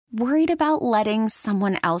Worried about letting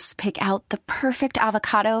someone else pick out the perfect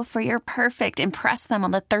avocado for your perfect impress them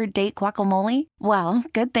on the third date guacamole? Well,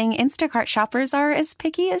 good thing Instacart shoppers are as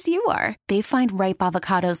picky as you are. They find ripe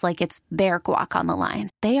avocados like it's their guac on the line.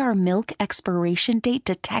 They are milk expiration date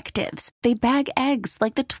detectives. They bag eggs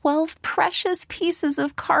like the 12 precious pieces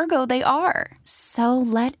of cargo they are. So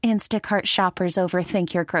let Instacart shoppers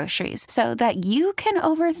overthink your groceries so that you can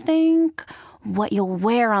overthink what you'll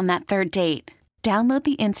wear on that third date. Download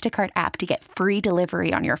the Instacart app to get free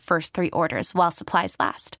delivery on your first 3 orders while supplies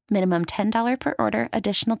last. Minimum $10 per order.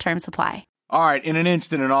 Additional terms apply. All right, in an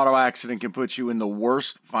instant, an auto accident can put you in the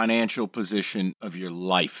worst financial position of your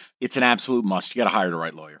life. It's an absolute must. You got to hire the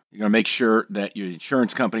right lawyer. You're going to make sure that your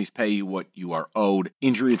insurance companies pay you what you are owed.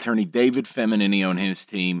 Injury attorney David Feminini and his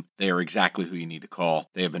team, they are exactly who you need to call.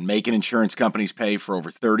 They have been making insurance companies pay for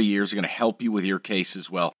over 30 years. They're going to help you with your case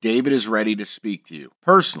as well. David is ready to speak to you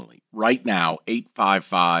personally. Right now,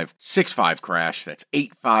 855-65-CRASH. That's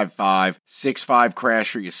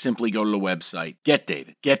 855-65-CRASH, or you simply go to the website,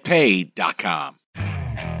 getdavidgetpaid.com.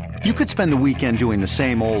 You could spend the weekend doing the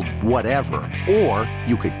same old whatever, or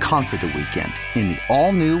you could conquer the weekend in the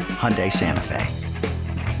all-new Hyundai Santa Fe.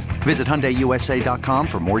 Visit HyundaiUSA.com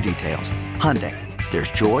for more details. Hyundai,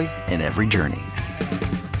 there's joy in every journey.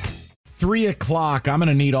 3 o'clock, I'm going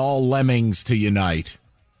to need all lemmings to unite.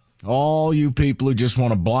 All you people who just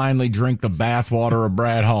want to blindly drink the bathwater of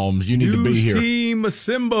Brad Holmes, you need to be here. News team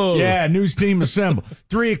assemble. Yeah, news team assemble.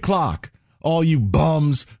 3 o'clock. All you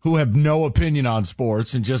bums who have no opinion on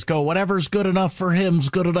sports and just go, whatever's good enough for him's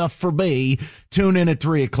good enough for me. Tune in at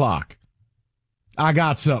 3 o'clock. I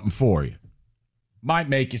got something for you. Might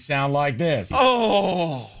make you sound like this.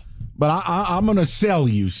 Oh. But I'm going to sell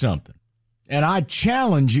you something. And I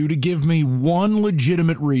challenge you to give me one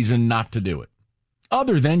legitimate reason not to do it,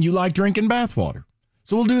 other than you like drinking bathwater.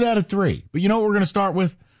 So we'll do that at 3. But you know what we're going to start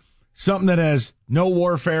with? Something that has no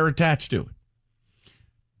warfare attached to it.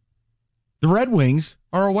 The Red Wings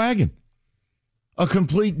are a wagon. A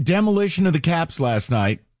complete demolition of the Caps last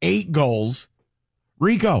night. 8 goals.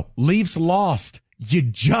 Rico, Leafs lost. You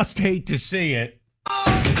just hate to see it.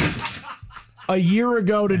 A year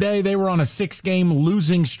ago today, they were on a 6-game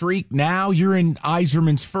losing streak. Now you're in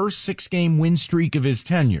Yzerman's first 6-game win streak of his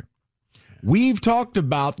tenure. We've talked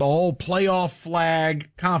about the whole playoff flag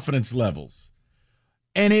confidence levels.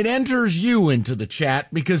 And it enters you into the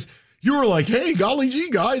chat because you were like, hey, golly gee,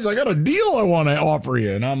 guys, I got a deal I want to offer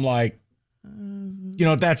you. And I'm like, you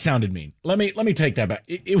know, that sounded mean. Let me take that back.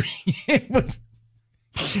 It was,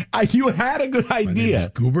 you had a good idea. My name is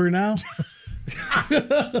Goober now?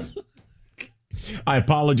 I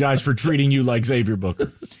apologize for treating you like Xavier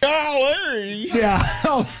Booker. Golly. Yeah,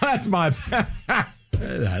 oh, that's my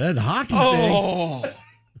that hockey thing.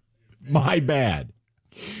 My bad.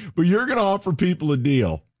 But you're going to offer people a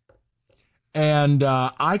deal. And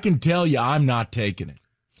I can tell you I'm not taking it.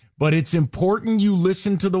 But it's important you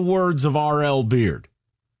listen to the words of R.L. Beard.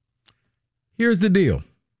 Here's the deal.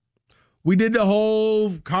 We did the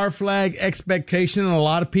whole car flag expectation, and a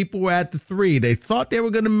lot of people were at the 3. They thought they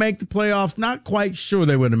were going to make the playoffs. Not quite sure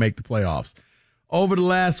they were going to make the playoffs. Over the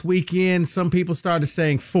last weekend, some people started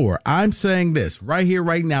saying 4. I'm saying this right here,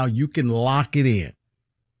 right now. You can lock it in.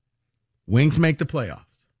 Wings make the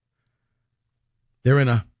playoffs. They're in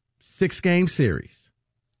a 6-game series.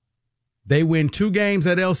 They win 2 games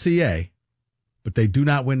at LCA, but they do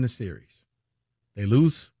not win the series. They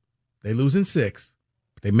lose in 6,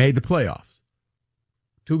 but they made the playoffs.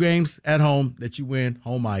 2 games at home that you win,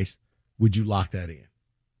 home ice. Would you lock that in?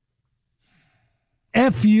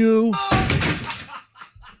 F you.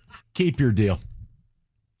 Keep your deal.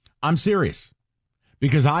 I'm serious.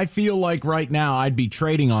 Because I feel like right now I'd be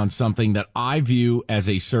trading on something that I view as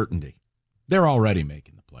a certainty. They're already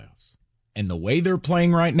making the playoffs. And the way they're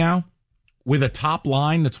playing right now, with a top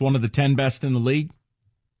line that's one of the 10 best in the league,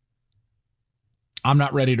 I'm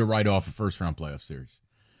not ready to write off a first-round playoff series.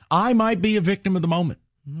 I might be a victim of the moment.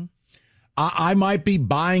 Mm-hmm. I might be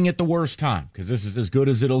buying at the worst time because this is as good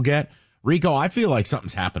as it'll get. Rico, I feel like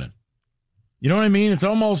something's happening. You know what I mean? It's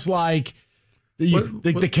almost like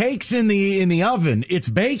the cake's in the oven. It's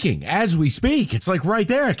baking as we speak. It's like right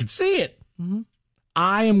there. I can see it. Mm-hmm.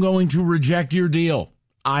 I am going to reject your deal.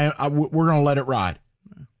 We're going to let it ride.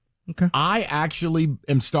 Okay. I actually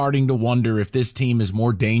am starting to wonder if this team is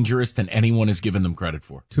more dangerous than anyone has given them credit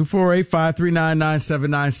for.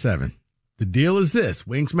 248-539-9797. The deal is this.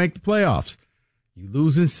 Wings make the playoffs. You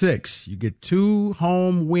lose in 6. You get 2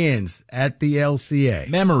 home wins at the LCA.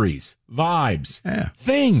 Memories, vibes,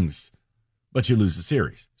 things. But you lose the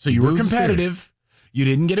series. So you were competitive. You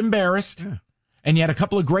didn't get embarrassed. Yeah. And you had a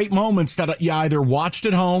couple of great moments that you either watched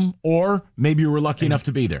at home or maybe you were lucky enough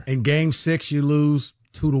to be there. In Game 6, you lose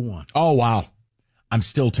 2-1. Oh, wow. I'm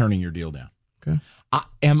still turning your deal down. Okay.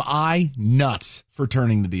 Am I nuts for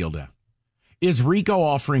turning the deal down? Is Rico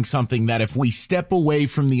offering something that if we step away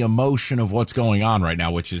from the emotion of what's going on right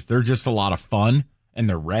now, which is they're just a lot of fun and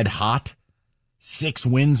they're red hot, 6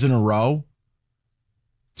 wins in a row,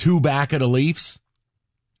 2 back of the Leafs.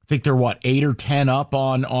 I think they're, 8 or 10 up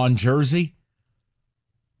on Jersey?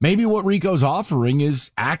 Maybe what Rico's offering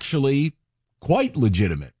is actually quite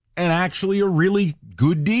legitimate and actually a really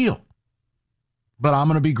good deal. But I'm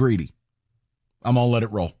going to be greedy. I'm going to let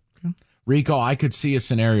it roll. Okay. Rico, I could see a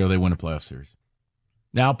scenario they win a playoff series.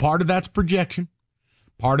 Now, part of that's projection.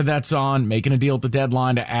 Part of that's on making a deal at the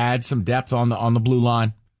deadline to add some depth on the blue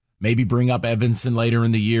line. Maybe bring up Evanson later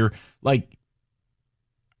in the year. Like,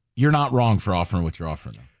 you're not wrong for offering what you're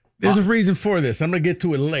offering them. There's a reason for this. I'm going to get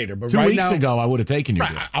to it later. But 2 right weeks now, ago, I would have taken your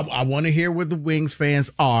deal. I want to hear where the Wings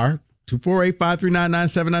fans are.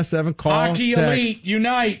 248-539-9797. Call, Hockey text. Elite,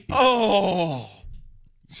 unite. Oh.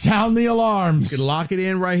 Sound the alarms. You can lock it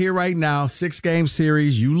in right here, right now. 6-game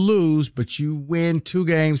series. You lose, but you win 2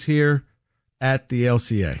 games here at the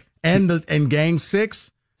LCA. And Game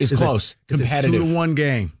 6 is close, competitive. 2-1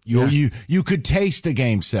 game. You could taste a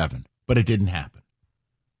Game 7, but it didn't happen.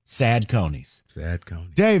 Sad conies. Sad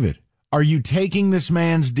conies. David, are you taking this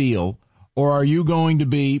man's deal, or are you going to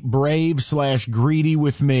be brave/greedy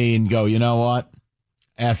with me and go, you know what?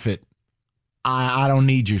 F it. I don't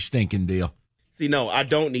need your stinking deal. See, no, I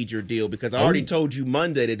don't need your deal because I already told you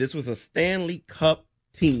Monday that this was a Stanley Cup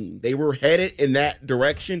team. They were headed in that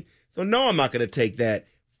direction. So, no, I'm not going to take that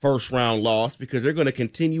first-round loss because they're going to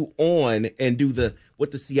continue on and do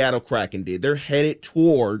what the Seattle Kraken did. They're headed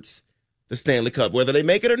towards the Stanley Cup, whether they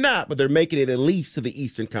make it or not, but they're making it at least to the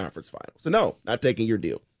Eastern Conference Final. So, no, not taking your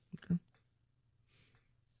deal. Okay.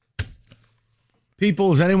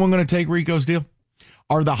 People, is anyone going to take Rico's deal?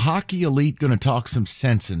 Are the Hockey Elite going to talk some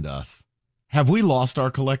sense into us? Have we lost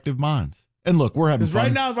our collective minds? And look, we're having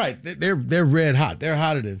fun. Right now, they're red hot. They're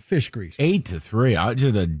hotter than fish grease. 8-3.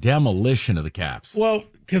 Just a demolition of the Caps. Well,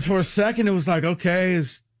 because for a second it was like, okay,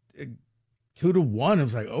 it's 2-1. It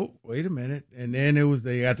was like, oh, wait a minute. And then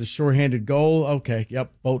they got the shorthanded goal. Okay,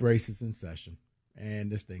 yep, boat race is in session.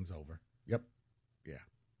 And this thing's over. Yep. Yeah.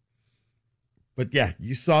 But yeah,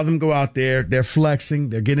 you saw them go out there. They're flexing.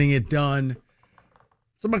 They're getting it done.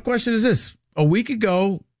 So my question is this. A week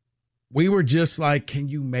ago, we were just like, can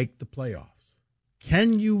you make the playoffs?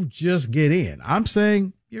 Can you just get in? I'm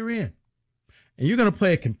saying you're in. And you're going to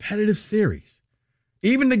play a competitive series.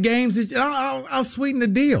 Even the games that I'll sweeten the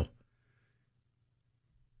deal.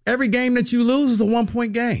 Every game that you lose is a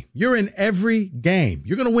 1-point game. You're in every game.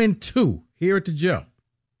 You're going to win 2 here at the Joe.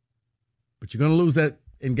 But you're going to lose that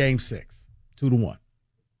in Game 6, 2-1.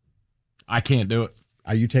 I can't do it.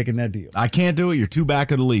 Are you taking that deal? I can't do it. You're 2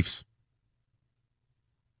 back of the Leafs.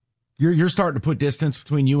 You're starting to put distance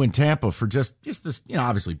between you and Tampa for just this,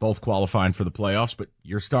 obviously both qualifying for the playoffs, but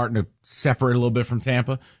you're starting to separate a little bit from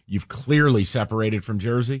Tampa. You've clearly separated from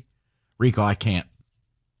Jersey. Rico, I can't.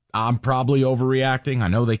 I'm probably overreacting. I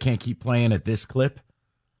know they can't keep playing at this clip.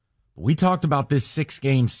 But we talked about this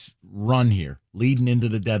 6-game run here leading into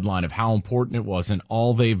the deadline of how important it was, and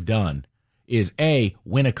all they've done is, A,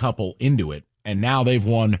 win a couple into it, and now they've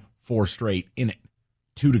won 4 straight in it.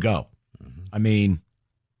 2 to go. Mm-hmm. I mean,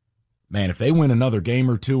 man, if they win another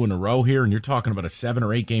game or 2 in a row here, and you're talking about a 7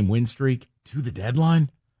 or 8 game win streak to the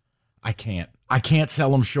deadline, I can't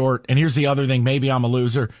sell them short. And here's the other thing. Maybe I'm a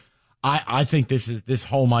loser. I think this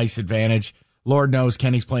home ice advantage. Lord knows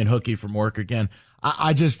Kenny's playing hooky from work again.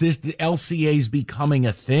 The LCA's becoming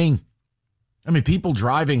a thing. I mean, people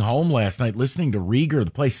driving home last night, listening to Rieger,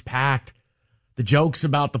 the place packed. The jokes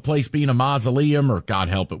about the place being a mausoleum, or God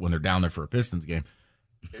help it when they're down there for a Pistons game.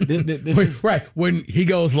 This is right. When he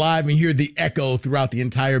goes live and you hear the echo throughout the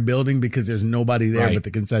entire building because there's nobody there but the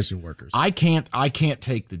concession workers. I can't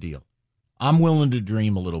take the deal. I'm willing to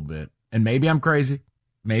dream a little bit. And maybe I'm crazy.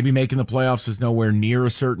 Maybe making the playoffs is nowhere near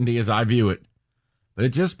a certainty as I view it. But it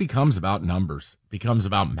just becomes about numbers. It becomes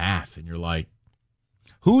about math. And you're like,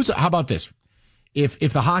 how about this? If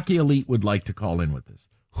the Hockey Elite would like to call in with this,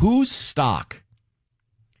 whose stock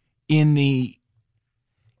in the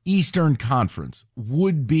Eastern Conference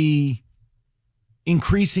would be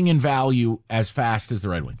increasing in value as fast as the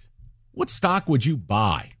Red Wings? What stock would you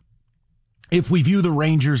buy if we view the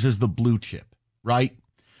Rangers as the blue chip, right?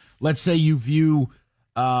 Let's say you view,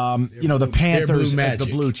 the Panthers as the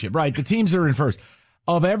blue chip, right? The teams that are in first.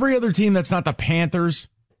 Of every other team that's not the Panthers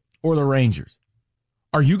or the Rangers,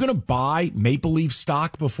 are you going to buy Maple Leaf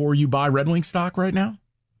stock before you buy Red Wing stock right now?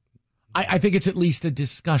 I think it's at least a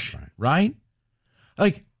discussion, right?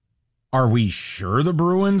 Like, are we sure the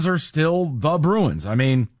Bruins are still the Bruins? I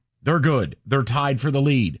mean, they're good. They're tied for the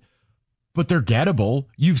lead, but they're gettable.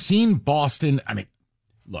 You've seen Boston. I mean,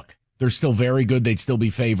 look, they're still very good. They'd still be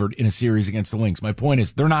favored in a series against the Wings. My point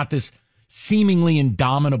is, they're not this seemingly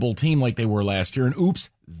indomitable team like they were last year. And oops,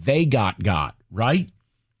 they got, right?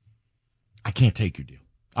 I can't take your deal.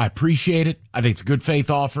 I appreciate it. I think it's a good faith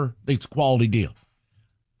offer. I think it's a quality deal.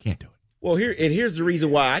 Can't do it. Well, here's the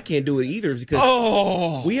reason why I can't do it either, is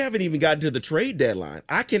because we haven't even gotten to the trade deadline.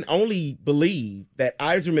 I can only believe that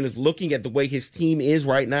Yzerman is looking at the way his team is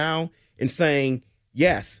right now and saying,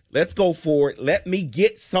 yes, let's go for it. Let me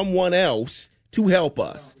get someone else to help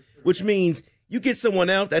us, which means you get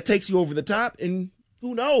someone else that takes you over the top, and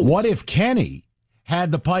who knows? What if Kenny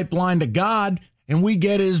had the pipeline to God and we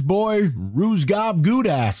get his boy Ruzgab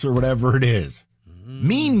Gudas or whatever it is?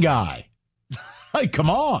 Mean guy. Like,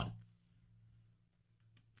 come on.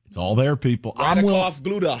 It's all there, people. Radikoff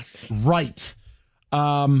Gludas. Right.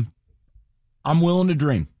 I'm willing to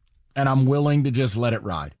dream, and I'm willing to just let it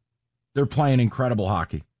ride. They're playing incredible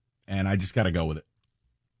hockey, and I just got to go with it.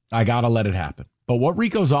 I got to let it happen. But what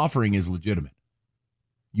Rico's offering is legitimate.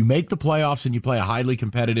 You make the playoffs and you play a highly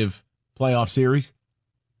competitive playoff series.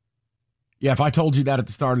 Yeah, if I told you that at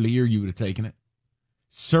the start of the year, you would have taken it.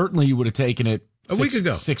 Certainly you would have taken it a week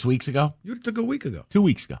ago. 6 weeks ago. You took a week ago. 2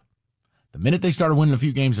 weeks ago. The minute they started winning a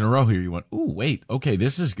few games in a row here, you went, ooh, wait, okay,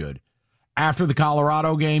 this is good. After the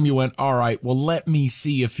Colorado game, you went, all right, well, let me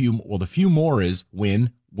see a few. Well, the few more is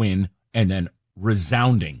win, and then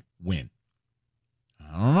resounding win.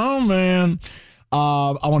 I don't know, man.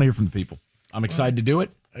 I want to hear from the people. I'm excited to do it.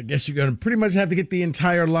 I guess you're going to pretty much have to get the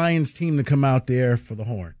entire Lions team to come out there for the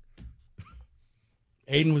horn.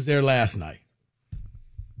 Aiden was there last night.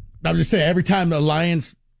 I'm just saying, every time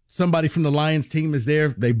somebody from the Lions team is there,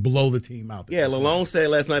 they blow the team out. Yeah, Lalone said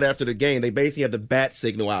last night after the game, they basically have the bat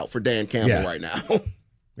signal out for Dan Campbell right now.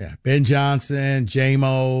 Yeah, Ben Johnson,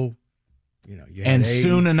 J-Mo. And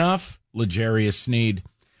soon enough, L'Jarius Sneed.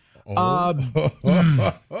 That's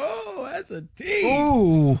a team.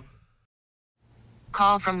 Ooh.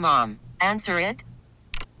 Call from mom. Answer it.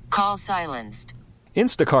 Call silenced.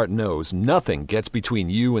 Instacart knows nothing gets between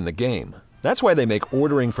you and the game. That's why they make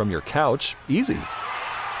ordering from your couch easy.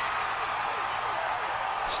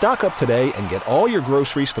 Stock up today and get all your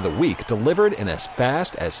groceries for the week delivered in as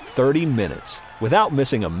fast as 30 minutes without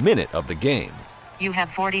missing a minute of the game. You have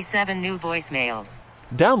 47 new voicemails.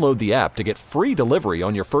 Download the app to get free delivery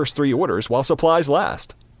on your first 3 orders while supplies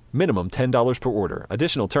last. Minimum $10 per order.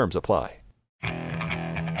 Additional terms apply.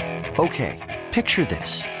 Okay, picture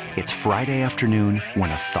this. It's Friday afternoon when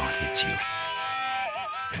a thought hits you.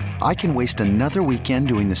 I can waste another weekend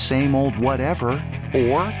doing the same old whatever,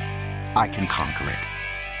 or I can conquer it.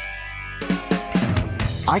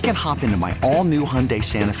 I can hop into my all-new Hyundai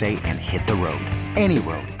Santa Fe and hit the road. Any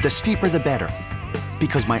road. The steeper, the better.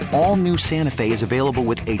 Because my all-new Santa Fe is available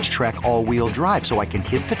with H-Track all-wheel drive, so I can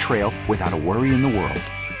hit the trail without a worry in the world.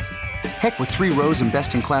 Heck, with 3 rows and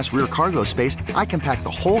best-in-class rear cargo space, I can pack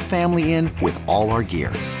the whole family in with all our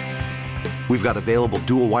gear. We've got available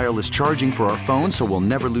dual wireless charging for our phones, so we'll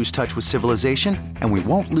never lose touch with civilization, and we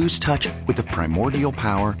won't lose touch with the primordial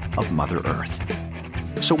power of Mother Earth.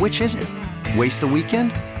 So which is it? Waste the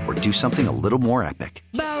weekend or do something a little more epic?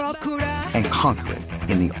 And conquer it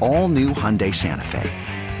in the all-new Hyundai Santa Fe.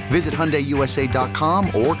 Visit HyundaiUSA.com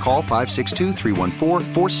or call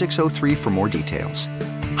 562-314-4603 for more details.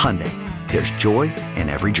 Hyundai, there's joy in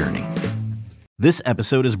every journey. This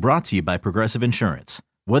episode is brought to you by Progressive Insurance.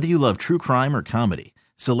 Whether you love true crime or comedy,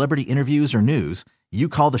 celebrity interviews or news, you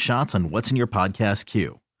call the shots on what's in your podcast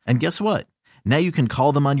queue. And guess what? Now you can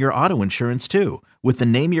call them on your auto insurance too with the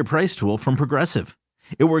Name Your Price tool from Progressive.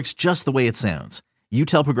 It works just the way it sounds. You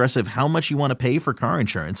tell Progressive how much you want to pay for car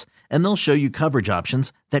insurance, and they'll show you coverage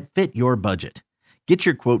options that fit your budget. Get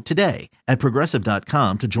your quote today at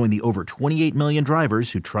Progressive.com to join the over 28 million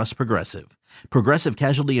drivers who trust Progressive. Progressive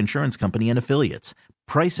Casualty Insurance Company and Affiliates.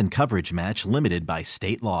 Price and coverage match limited by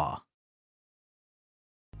state law.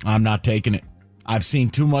 I'm not taking it. I've seen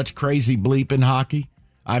too much crazy bleep in hockey.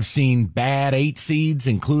 I've seen bad 8 seeds,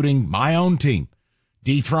 including my own team,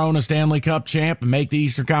 dethrone a Stanley Cup champ and make the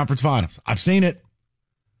Eastern Conference Finals. I've seen it.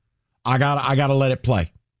 I gotta let it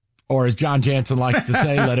play. Or as John Jansen likes to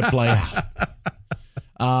say, let it play out.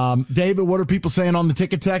 David, what are people saying on the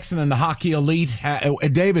ticket text and then the Hockey Elite?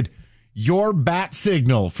 David, your bat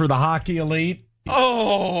signal for the Hockey Elite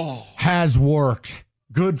has worked.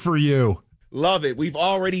 Good for you. Love it. We've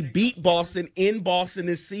already beat Boston in Boston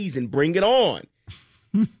this season. Bring it on.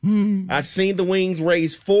 I've seen the Wings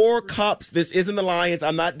raise 4 cups. This isn't the Lions.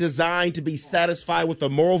 I'm not designed to be satisfied with a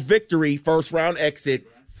moral victory, first-round exit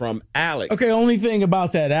from Alex. Okay, only thing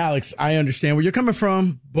about that, Alex, I understand where you're coming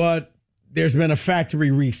from, but there's been a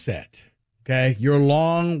factory reset. Okay? You're a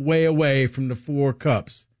long way away from the 4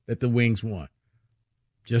 cups that the Wings won.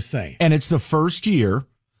 Just saying. And it's the first year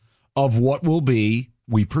of what will be,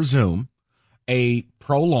 we presume, a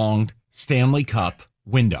prolonged Stanley Cup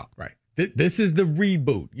window. Right. This is the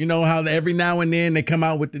reboot. You know how every now and then they come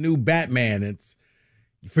out with the new Batman.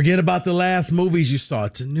 You forget about the last movies you saw.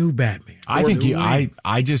 It's a new Batman. I think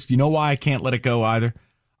I just, you know why I can't let it go either?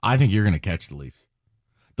 I think you're going to catch the Leafs.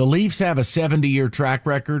 The Leafs have a 70-year track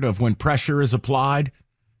record of when pressure is applied,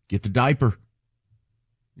 get the diaper.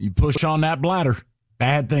 You push on that bladder.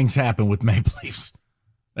 Bad things happen with Maple Leafs.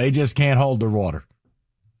 They just can't hold their water.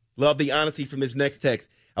 Love the honesty from this next text.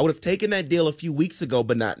 I would have taken that deal a few weeks ago,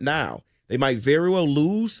 but not now. They might very well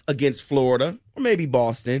lose against Florida or maybe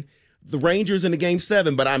Boston, the Rangers in the Game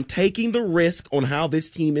 7, but I'm taking the risk on how this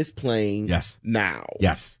team is playing now.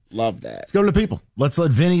 Yes. Love that. Let's go to the people. Let's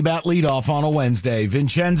let Vinny bat lead off on a Wednesday.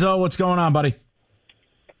 Vincenzo, what's going on, buddy?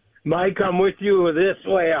 Mike, I'm with you this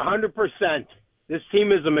way 100%. This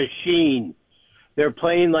team is a machine. They're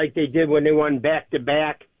playing like they did when they won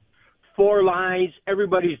back-to-back. 4 lines.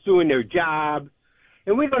 Everybody's doing their job.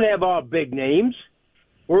 And we don't have all big names.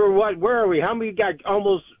 Where are we? How many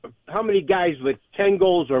guys with 10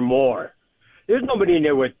 goals or more? There's nobody in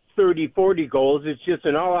there with 30, 40 goals. It's just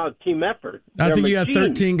an all-out team effort. I think you have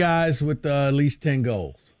 13 guys with at least 10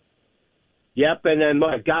 goals. Yep, and then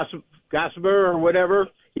Gosper or whatever,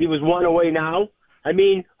 he was 1 away now. I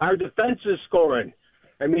mean, our defense is scoring.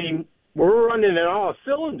 I mean, we're running in all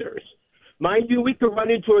cylinders. Mind you, we could run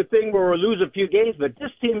into a thing where we'll lose a few games, but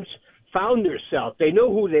this team's found themselves. They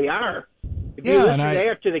know who they are. If you listen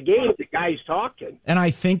after the game, the guy's talking. And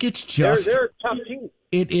I think it's just they're a tough team.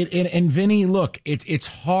 And Vinny, look, it's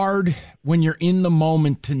hard when you're in the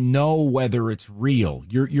moment to know whether it's real.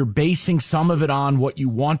 You're basing some of it on what you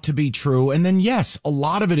want to be true, and then yes, a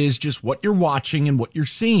lot of it is just what you're watching and what you're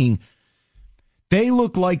seeing. They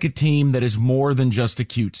look like a team that is more than just a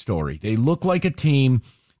cute story. They look like a team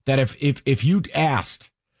that if you asked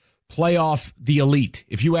playoff the elite,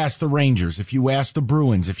 if you asked the Rangers, if you asked the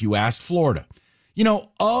Bruins, if you asked Florida,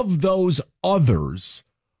 of those others,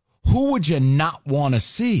 who would you not want to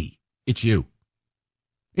see? It's you.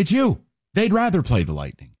 It's you. They'd rather play the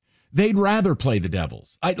Lightning. They'd rather play the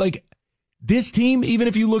Devils. This team, even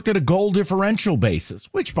if you looked at a goal differential basis,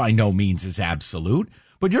 which by no means is absolute,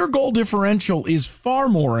 but your goal differential is far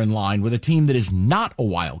more in line with a team that is not a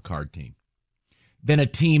wild card team than a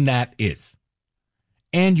team that is.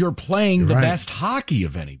 And you're playing the best hockey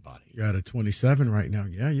of anybody. You're at a 27 right now.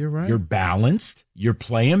 Yeah, you're right. You're balanced. You're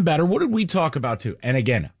playing better. What did we talk about, too? And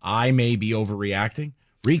again, I may be overreacting.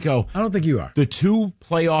 Rico. I don't think you are. The 2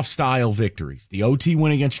 playoff-style victories, the OT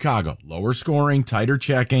win against Chicago, lower scoring, tighter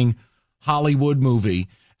checking, Hollywood movie,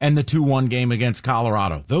 and the 2-1 game against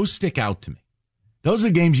Colorado. Those stick out to me. Those are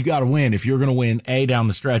the games you got to win if you're going to win A, down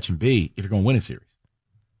the stretch, and B, if you're going to win a series.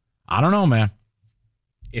 I don't know, man.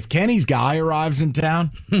 If Kenny's guy arrives in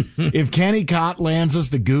town, if Kenny Cott lands us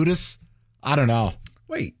the Gudis, I don't know.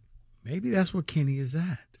 Wait, maybe that's where Kenny is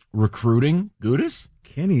at. Recruiting Gudis?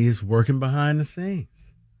 Kenny is working behind the scenes.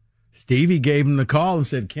 Stevie gave him the call and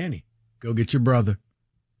said, Kenny, go get your brother.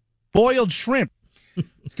 Boiled shrimp.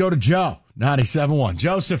 Let's go to Joe, 97.1.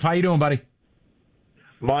 Joseph, how you doing, buddy?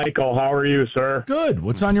 Michael, how are you, sir? Good.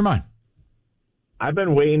 What's on your mind? I've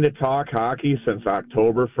been waiting to talk hockey since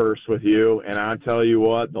October 1st with you, and I'll tell you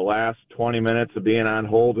what, the last 20 minutes of being on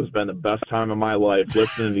hold has been the best time of my life,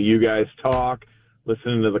 listening to you guys talk,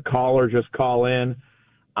 listening to the caller just call in.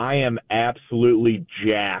 I am absolutely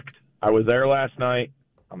jacked. I was there last night.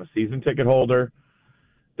 I'm a season ticket holder.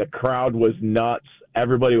 The crowd was nuts.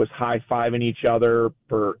 Everybody was high-fiving each other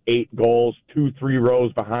for 8 goals, 2-3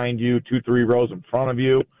 rows behind you, 2-3 rows in front of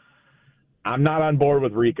you. I'm not on board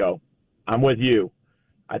with Rico. I'm with you.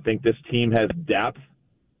 I think this team has depth.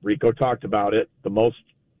 Rico talked about it. The most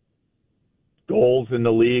goals in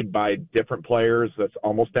the league by different players. That's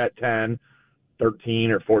almost at 10.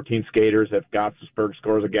 13 or 14 skaters if Gostisberg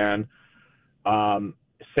scores again.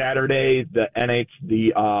 Saturday,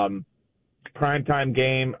 the primetime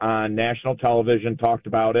game on national television talked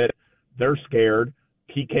about it. They're scared.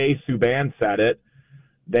 PK Subban said it.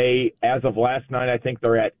 They, as of last night, I think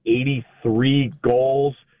they're at 83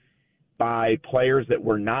 goals by players that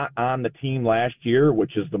were not on the team last year,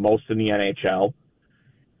 which is the most in the NHL.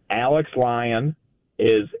 Alex Lyon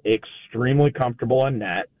is extremely comfortable in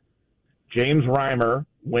net. James Reimer,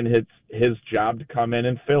 when it's his job to come in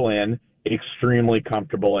and fill in, extremely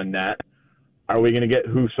comfortable in net. Are we going to get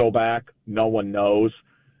Husso back? No one knows.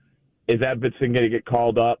 Is Edvidson going to get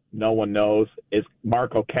called up? No one knows. Is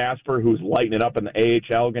Marco Casper, who's lighting it up in the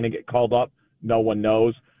AHL, going to get called up? No one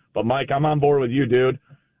knows. But, Mike, I'm on board with you, dude.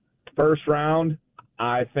 First round,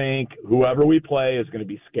 I think whoever we play is going to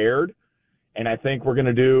be scared. And I think we're going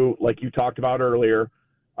to do, like you talked about earlier,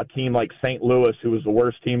 a team like St. Louis, who was the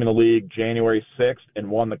worst team in the league January 6th and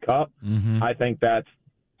won the Cup. Mm-hmm. I think that's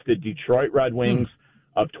the Detroit Red Wings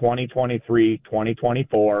of 2023,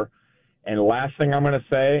 2024. And the last thing I'm going to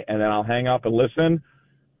say, and then I'll hang up and listen,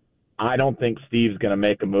 I don't think Steve's going to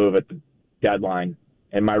make a move at the deadline.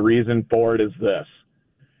 And my reason for it is this.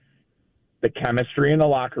 The chemistry in the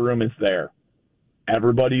locker room is there.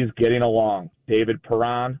 Everybody's getting along. David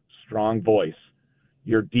Perron, strong voice.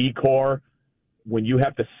 Your D-core, when you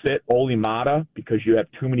have to sit Oli Mata because you have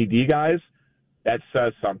too many D guys, that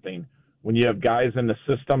says something. When you have guys in the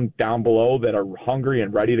system down below that are hungry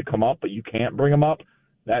and ready to come up, but you can't bring them up,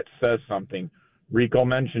 that says something. Rico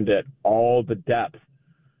mentioned it, all the depth.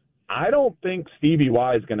 I don't think Stevie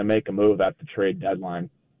Y is going to make a move at the trade deadline.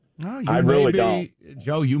 No, I really don't.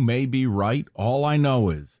 Joe, you may be right. All I know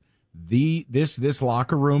is this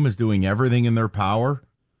locker room is doing everything in their power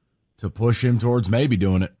to push him towards maybe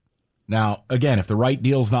doing it. Now, again, if the right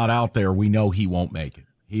deal's not out there, we know he won't make it.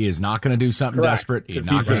 He is not going to do something Correct. desperate. He's He's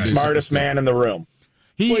not going to do something the smartest man in the room.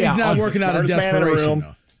 He's not working out of desperation,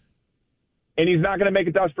 though. And he's not going to make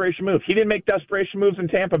a desperation move. He didn't make desperation moves in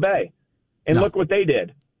Tampa Bay. And look what they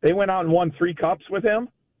did. They went out and won 3 cups with him.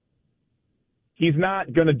 He's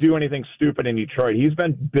not going to do anything stupid in Detroit. He's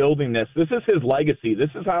been building this. This is his legacy. This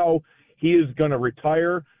is how he is going to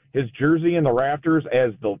retire his jersey in the rafters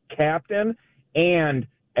as the captain and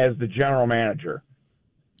as the general manager.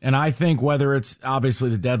 And I think whether it's obviously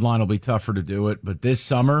the deadline will be tougher to do it, but this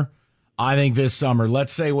summer,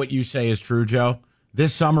 let's say what you say is true, Joe.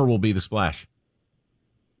 This summer will be the splash.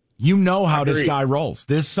 You know how this guy rolls.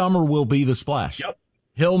 This summer will be the splash. Yep.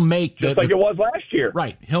 He'll make just like it was last year.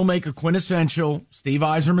 Right. He'll make a quintessential Steve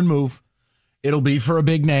Yzerman move. It'll be for a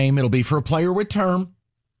big name. It'll be for a player with term.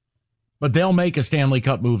 But they'll make a Stanley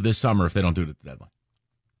Cup move this summer if they don't do it at the deadline.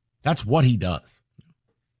 That's what he does.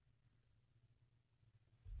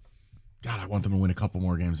 God, I want them to win a couple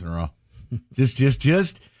more games in a row.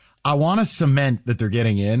 just, I want to cement that they're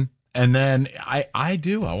getting in. And then I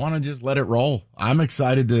do. I want to just let it roll. I'm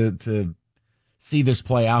excited to see this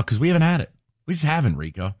play out because we haven't had it. We just haven't,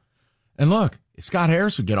 Rico. And look, if Scott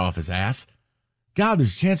Harris would get off his ass, God,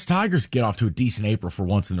 there's a chance Tigers get off to a decent April for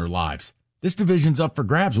once in their lives. This division's up for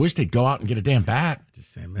grabs. Wish they'd go out and get a damn bat.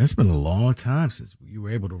 Just saying, man, it's been a long time since you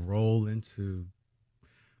were able to roll into,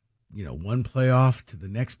 one playoff to the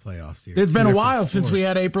next playoff series. It's been a while since we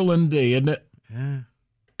had April and D, isn't it? Yeah.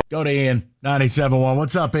 Go to Ian, 97.1.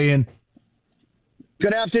 What's up, Ian?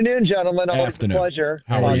 Good afternoon, gentlemen. Always a pleasure.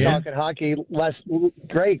 How are you? Talking hockey. Last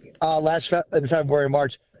February,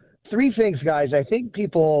 March. 3 things, guys, I think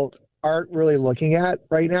people aren't really looking at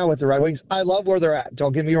right now with the Red Wings. I love where they're at.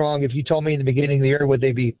 Don't get me wrong. If you told me in the beginning of the year, would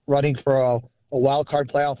they be running for a wild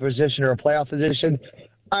card playoff position or a playoff position,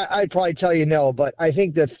 I'd probably tell you no. But I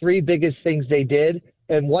think the 3 biggest things they did,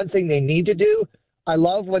 and one thing they need to do, I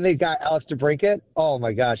love when they got Alex DeBrincat. Oh,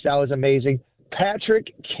 my gosh, that was amazing.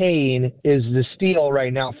 Patrick Kane is the steal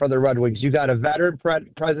right now for the Red Wings. You got a veteran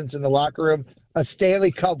presence in the locker room, a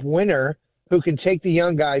Stanley Cup winner who can take the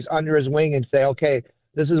young guys under his wing and say, okay,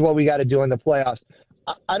 this is what we got to do in the playoffs.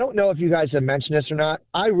 I don't know if you guys have mentioned this or not.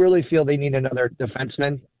 I really feel they need another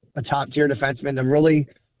defenseman, a top-tier defenseman, to really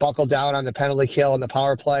buckle down on the penalty kill and the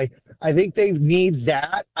power play. I think they need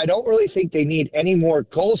that. I don't really think they need any more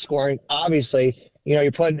goal scoring. Obviously,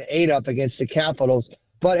 you're putting 8 up against the Capitals.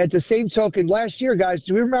 But at the same token, last year, guys,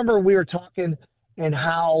 do we remember we were talking and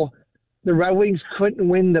how the Red Wings couldn't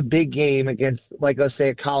win the big game against, like, let's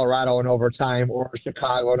say, Colorado in overtime or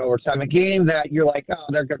Chicago in overtime, a game that you're like, oh,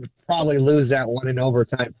 they're going to probably lose that one in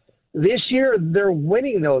overtime. This year, they're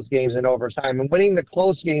winning those games in overtime and winning the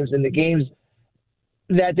close games and the games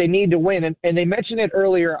that they need to win. And they mentioned it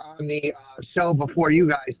earlier on the show before you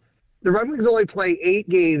guys. The Red Wings only play 8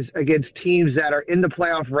 games against teams that are in the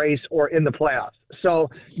playoff race or in the playoffs. So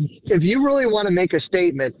if you really want to make a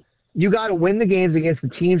statement, you got to win the games against the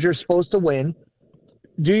teams you're supposed to win,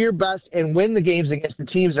 do your best, and win the games against the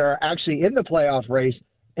teams that are actually in the playoff race.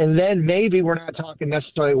 And then maybe we're not talking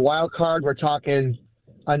necessarily wild card. We're talking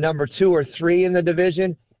a number 2 or 3 in the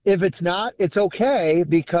division. If it's not, it's okay,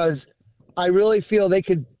 because I really feel they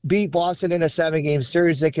could beat Boston in a 7-game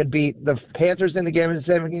series. They could beat the Panthers in a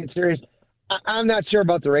 7-game series. I'm not sure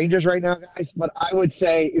about the Rangers right now, guys, but I would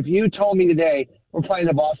say if you told me today we're playing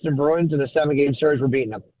the Boston Bruins in a 7-game series, we're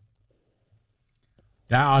beating them.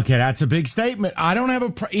 Okay, that's a big statement. I don't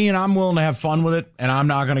have Ian, I'm willing to have fun with it, and I'm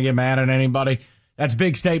not going to get mad at anybody. That's a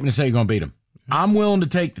big statement to say you're going to beat them. I'm willing to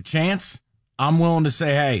take the chance. I'm willing to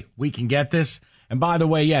say, hey, we can get this. And by the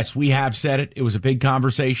way, yes, we have said it. It was a big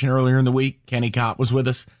conversation earlier in the week. Kenny Cott was with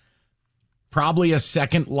us. Probably a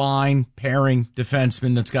second-line pairing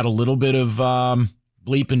defenseman that's got a little bit of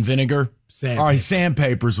bleep and vinegar.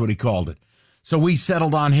 Sandpaper is what he called it. So we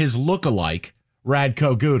settled on his lookalike,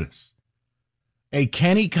 Radko Gudas. A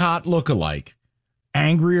Kenny Cott lookalike,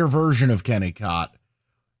 angrier version of Kenny Cott,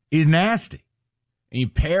 is nasty. And you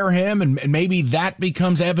pair him, and maybe that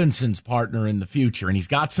becomes Evanson's partner in the future. And he's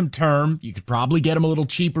got some term. You could probably get him a little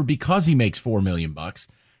cheaper because he makes $4 million.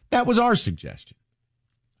 That was our suggestion.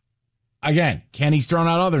 Again, Kenny's thrown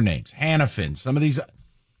out other names, Hannafin, some of these.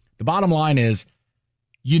 The bottom line is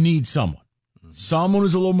you need someone. Someone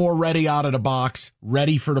who's a little more ready out of the box,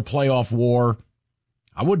 ready for the playoff war.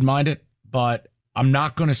 I wouldn't mind it, but I'm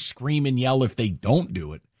not going to scream and yell if they don't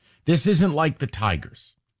do it. This isn't like the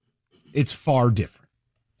Tigers. It's far different.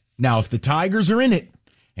 Now, if the Tigers are in it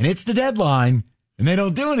and it's the deadline and they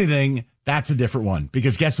don't do anything, that's a different one.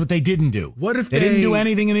 Because guess what they didn't do? What if they didn't do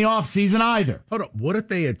anything in the offseason either? Hold on. What if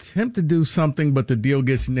they attempt to do something but the deal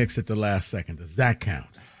gets nixed at the last second? Does that count?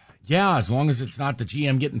 Yeah, as long as it's not the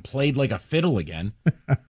GM getting played like a fiddle again.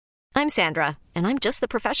 I'm Sandra, and I'm just the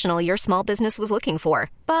professional your small business was looking for.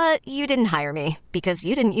 But you didn't hire me because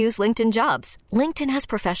you didn't use LinkedIn Jobs. LinkedIn has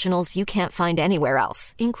professionals you can't find anywhere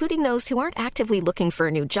else, including those who aren't actively looking for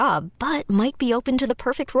a new job, but might be open to the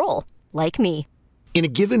perfect role, like me. In a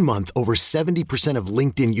given month, over 70% of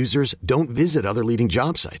LinkedIn users don't visit other leading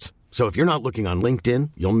job sites. So if you're not looking on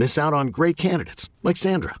LinkedIn, you'll miss out on great candidates like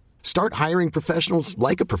Sandra. Start hiring professionals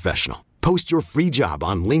like a professional. Post your free job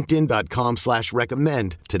on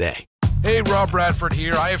linkedin.com/recommend today. Hey, Rob Bradford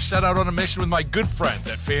here. I have set out on a mission with my good friends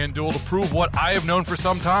at FanDuel to prove what I have known for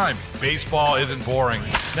some time. Baseball isn't boring.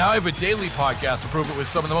 Now I have a daily podcast to prove it with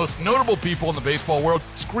some of the most notable people in the baseball world,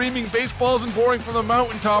 screaming baseball isn't boring from the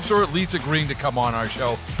mountaintops, or at least agreeing to come on our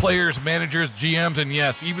show. Players, managers, GMs, and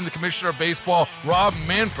yes, even the commissioner of baseball, Rob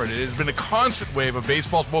Manfred. It has been a constant wave of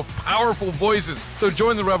baseball's most powerful voices. So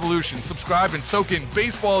join the revolution. Subscribe and soak in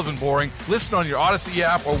Baseball Isn't Boring. Listen on your Odyssey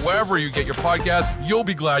app or wherever you get your podcast. You'll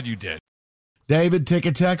be glad you did. David,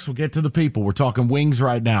 ticket text. We'll get to the people. We're talking Wings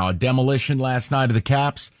right now. A demolition last night of the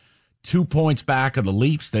Caps. 2 points back of the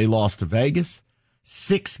Leafs. They lost to Vegas.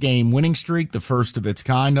 6-game winning streak, the first of its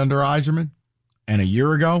kind under Yzerman. And a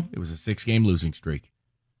year ago, it was a 6-game losing streak.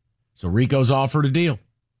 So Rico's offered a deal.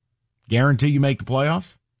 Guarantee you make the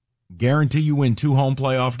playoffs. Guarantee you win 2 home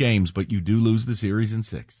playoff games, but you do lose the series in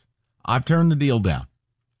 6. I've turned the deal down.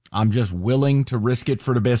 I'm just willing to risk it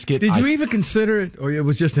for the biscuit. Did you even consider it, or it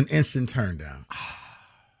was just an instant turn down?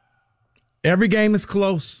 Every game is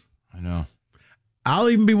close. I know. I'll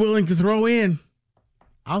even be willing to throw in,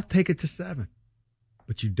 I'll take it to 7.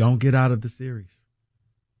 But you don't get out of the series.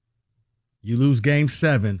 You lose game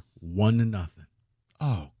 7, 1-0.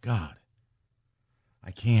 Oh, God.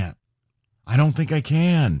 I can't. I don't think I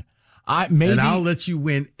can. And I'll let you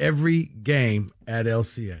win every game at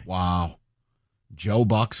LCA. Wow. Joe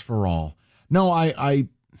Bucks for all. No, I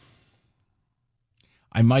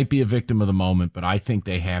might be a victim of the moment, but I think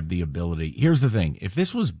they have the ability. Here's the thing. If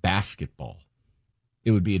this was basketball,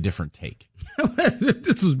 it would be a different take. If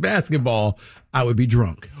this was basketball, I would be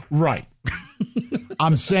drunk. Right.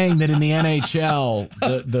 I'm saying that in the NHL,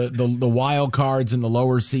 the wild cards and the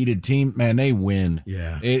lower seeded team, man, they win.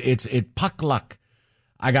 Yeah. It's puck luck.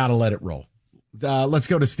 I got to let it roll. Let's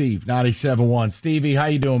go to Steve, 97.1. Stevie, how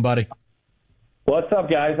you doing, buddy? What's up,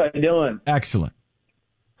 guys? How you doing? Excellent.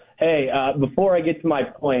 Hey, before I get to my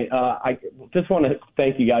point, I just want to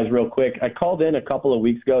thank you guys real quick. I called in a couple of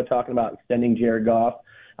weeks ago talking about extending Jared Goff.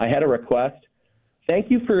 I had a request. Thank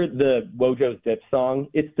you for the Wojo's Dip song.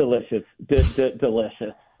 It's delicious.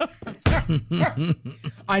 Delicious.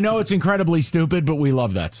 I know it's incredibly stupid, but we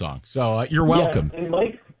love that song. So you're welcome. Yeah, and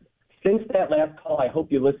Mike, since that last call, I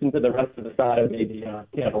hope you listen to the rest of the Saturday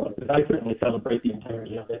catalog, because I certainly celebrate the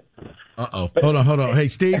entirety of it. Uh-oh. Hold on. Hey,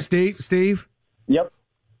 Steve? Yep.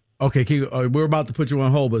 Okay, we're about to put you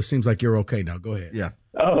on hold, but it seems like you're okay now. Go ahead. Yeah.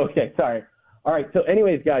 Oh, okay. Sorry. All right. So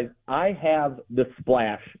anyways, guys, I have the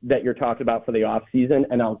splash that you're talking about for the off season,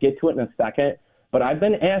 and I'll get to it in a second. But I've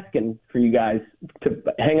been asking for you guys to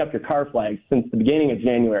hang up your car flags since the beginning of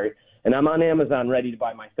January, and I'm on Amazon ready to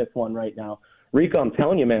buy my 5th one right now. Rico, I'm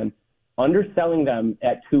telling you, man, underselling them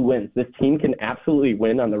at 2 wins. This team can absolutely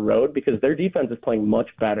win on the road because their defense is playing much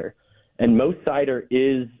better. And Mo Sider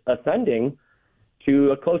is ascending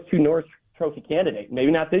to a close to Norris Trophy candidate.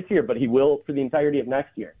 Maybe not this year, but he will for the entirety of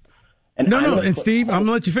next year. And Steve, I'm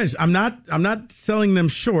gonna let you finish. I'm not selling them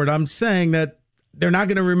short. I'm saying that they're not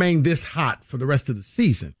going to remain this hot for the rest of the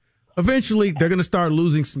season. Eventually, they're going to start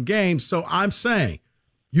losing some games. So I'm saying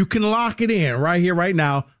you can lock it in right here, right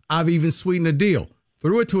now. I've even sweetened the deal.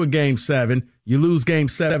 Threw it to a Game 7. You lose Game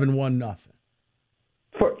 7, 1-0.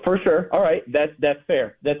 For sure. All right, that's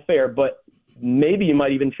fair. That's fair. But maybe you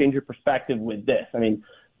might even change your perspective with this. I mean,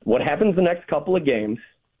 what happens the next couple of games?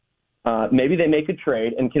 Maybe they make a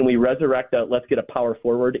trade, and can we resurrect let's get a power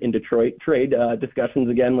forward in Detroit trade discussions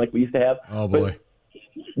again like we used to have? Oh, boy.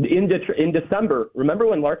 But in December, remember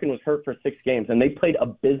when Larkin was hurt for 6 games, and they played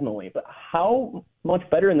abysmally. But how much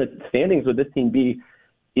better in the standings would this team be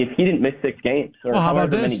if he didn't miss 6 games? Or well, how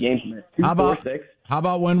about many this? games he missed? 2, how about, 4, 6? How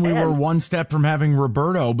about when we were one step from having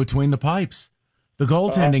Roberto between the pipes? The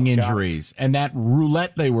goaltending injuries and that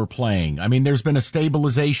roulette they were playing. I mean, there's been a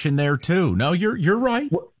stabilization there, too. No, you're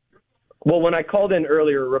right. Well, when I called in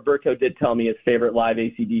earlier, Roberto did tell me his favorite live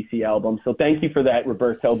AC/DC album. So thank you for that,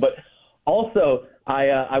 Roberto. But also,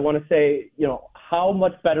 I want to say, how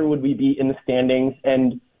much better would we be in the standings?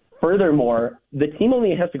 And furthermore, the team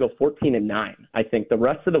only has to go 14-9, I think, the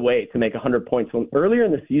rest of the way to make 100 points. When earlier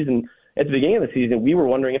in the season, at the beginning of the season, we were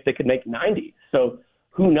wondering if they could make 90. So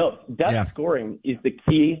who knows? Depth scoring is the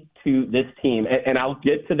key to this team. And I'll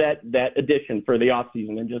get to that addition for the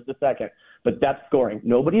offseason in just a second. But depth scoring,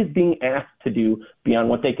 nobody's being asked to do beyond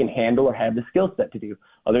what they can handle or have the skill set to do,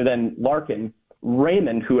 other than Larkin,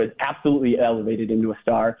 Raymond, who has absolutely elevated into a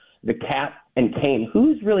star, the Cat, and Kane.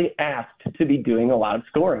 Who's really asked to be doing a lot of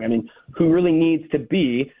scoring? I mean, who really needs to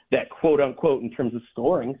be that quote-unquote, in terms of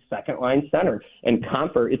scoring, second-line center? And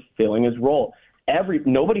Comfer is filling his role.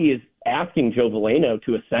 Nobody is asking Joe Veleno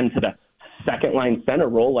to ascend to the second-line center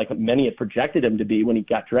role like many had projected him to be when he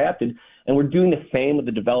got drafted. And we're doing the same with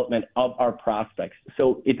the development of our prospects.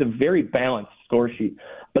 So it's a very balanced score sheet.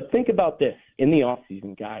 But think about this in the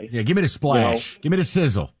offseason, guys. Yeah, give me the splash. Give me the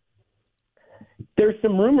sizzle. There's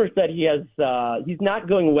some rumors that he's not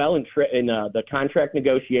going well in the contract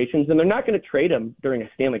negotiations, and they're not going to trade him during a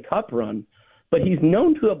Stanley Cup run. But he's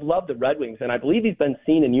known to have loved the Red Wings, and I believe he's been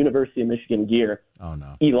seen in University of Michigan gear. Oh,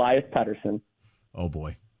 no. Elias Pettersson. Oh,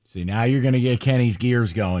 boy. See, now you're going to get Kenny's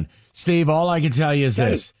gears going. Steve, all I can tell you is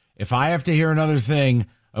this. If I have to hear another thing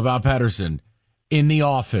about Pettersson in the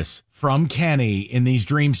office from Kenny in these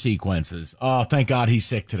dream sequences, oh, thank God he's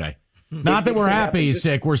sick today. Not that we're happy he's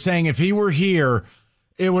sick. We're saying if he were here,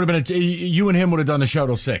 it would have been you and him would have done the show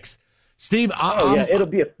till 6. Steve, it'll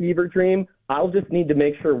be a fever dream. I'll just need to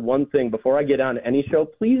make sure one thing before I get on any show.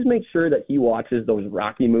 Please make sure that he watches those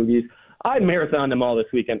Rocky movies. I marathoned them all this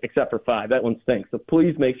weekend, except for 5. That one stinks. So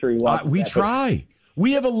please make sure he watches we that. try.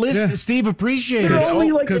 We have a list, Steve, appreciate it. They're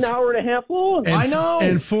only like an hour and a half long. I know.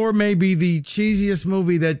 And 4 may be the cheesiest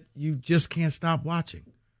movie that you just can't stop watching.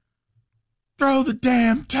 Throw the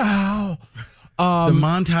damn towel. The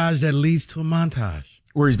montage that leads to a montage.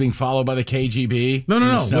 Where he's being followed by the KGB?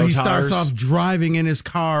 No. When he starts off driving in his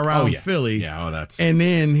car around Philly. Yeah, that's... And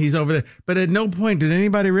then he's over there. But at no point did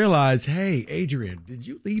anybody realize, hey, Adrian, did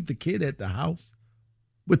you leave the kid at the house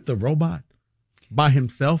with the robot by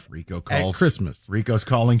himself at Christmas? Rico's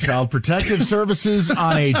calling Child Protective Services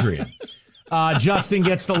on Adrian. Justin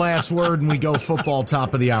gets the last word, and we go football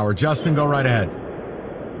top of the hour. Justin, go right ahead.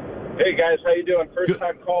 Hey, guys. How you doing?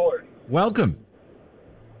 First-time caller. Welcome.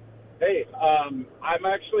 Hey,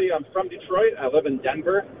 I'm from Detroit. I live in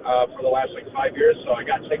Denver for the last 5 years, so I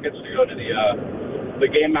got tickets to go to the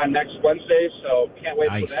game on next Wednesday, so can't wait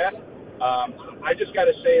for that. I just got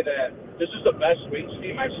to say that this is the best Wings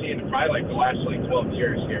team I've seen in probably the last 12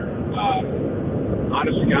 years here.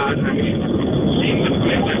 Honest to God, I mean, seeing them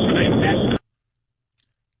play last night.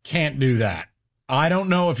 Can't do that. I don't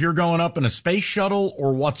know if you're going up in a space shuttle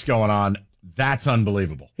or what's going on. That's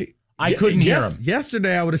unbelievable. I couldn't hear him.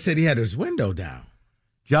 Yesterday, I would have said he had his window down.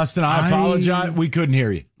 Justin, I apologize. We couldn't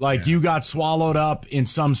hear you. You got swallowed up in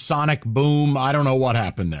some sonic boom. I don't know what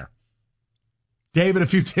happened there. David, a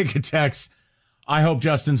few ticket texts. I hope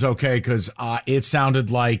Justin's okay because it sounded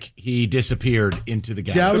like he disappeared into the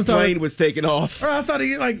gap. Yeah, the plane was taking off. I thought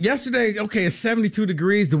yesterday, it's 72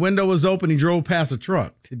 degrees. The window was open. He drove past a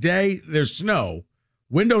truck. Today, there's snow.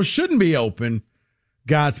 Windows shouldn't be open.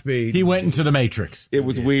 Godspeed. He went into the Matrix. It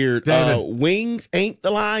was weird. Wings ain't the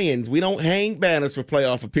Lions. We don't hang banners for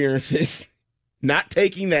playoff appearances. Not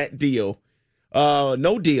taking that deal.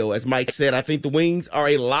 No deal, as Mike said. I think the Wings are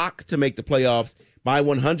a lock to make the playoffs. My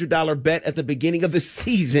 $100 bet at the beginning of the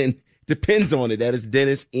season depends on it. That is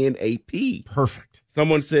Dennis NAP. Perfect.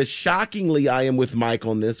 Someone says, shockingly, I am with Mike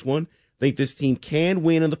on this one. Think this team can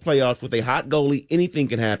win in the playoffs with a hot goalie. Anything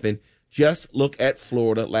can happen. Just look at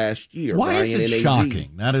Florida last year. Why Ryan is it and AZ.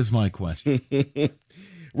 shocking? That is my question.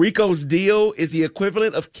 Rico's deal is the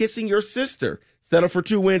equivalent of kissing your sister. Settle for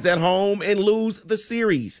 2 wins at home and lose the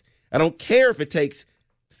series. I don't care if it takes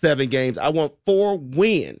 7 games. I want 4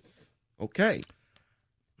 wins. Okay.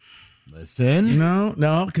 Listen.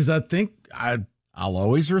 No, because I think I'll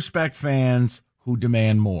always respect fans who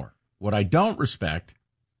demand more. What I don't respect,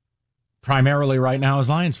 primarily right now, is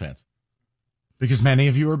Lions fans. Because many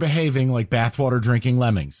of you are behaving like bathwater drinking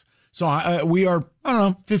lemmings. So we are,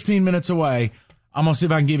 15 minutes away. I'm going to see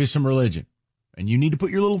if I can give you some religion. And you need to put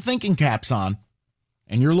your little thinking caps on.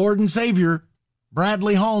 And your Lord and Savior,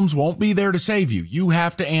 Bradley Holmes, won't be there to save you. You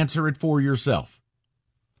have to answer it for yourself.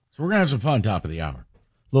 So we're going to have some fun top of the hour.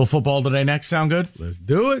 Little football today next. Sound good? Let's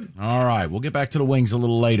do it. All right. We'll get back to the Wings a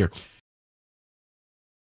little later.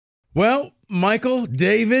 Well, Michael,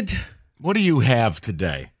 David. What do you have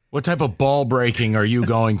today? What type of ball breaking are you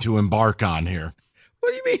going to embark on here? What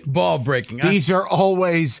do you mean ball breaking? These are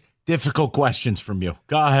always difficult questions from you.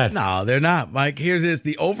 Go ahead. No, they're not, Mike. Here's this.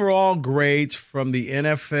 The overall grades from the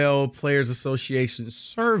NFL Players Association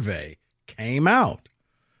survey came out.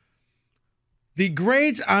 The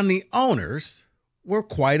grades on the owners were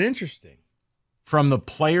quite interesting. From the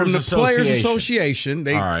Players Association.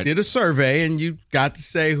 They did a survey, and you got to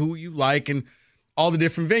say who you like and all the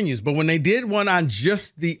different venues. But when they did one on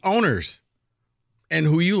just the owners and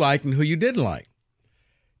who you liked and who you didn't like,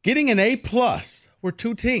 getting an A+ were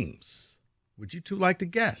 2 teams. Would you two like to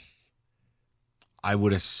guess? I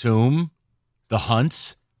would assume the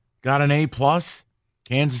Hunts got an A+.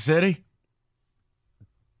 Kansas City?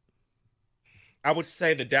 I would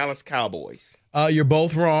say the Dallas Cowboys. You're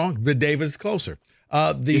both wrong, but David's closer.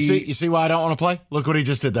 You see why I don't want to play? Look what he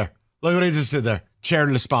just did there. Chair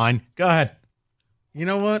to the spine. Go ahead. You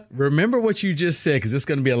know what? Remember what you just said, because it's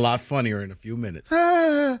going to be a lot funnier in a few minutes.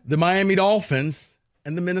 The Miami Dolphins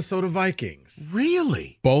and the Minnesota Vikings.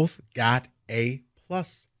 Really? Both got A+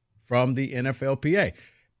 from the NFLPA.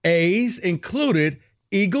 A's included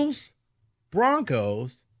Eagles,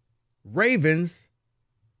 Broncos, Ravens,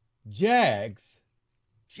 Jags.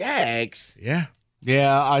 Jags? Yeah.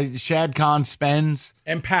 Yeah, Shad Khan spends.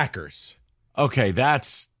 And Packers. Okay,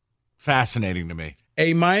 that's fascinating to me.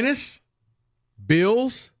 A-,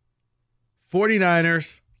 Bills,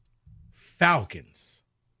 49ers, Falcons.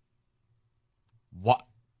 What?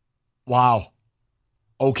 Wow.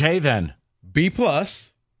 Okay, then. B+,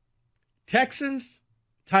 Texans,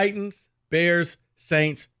 Titans, Bears,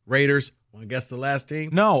 Saints, Raiders. Want to guess the last team?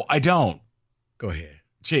 No, I don't. Go ahead.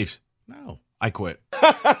 Chiefs. No. I quit.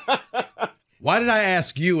 Why did I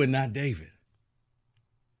ask you and not David?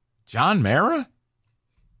 John Mara?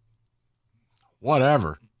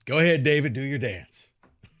 Whatever. Go ahead, David. Do your dance.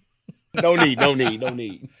 No need.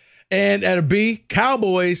 And at a B,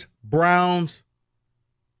 Cowboys, Browns.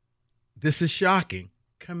 This is shocking.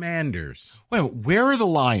 Commanders. Wait, where are the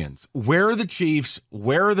Lions? Where are the Chiefs?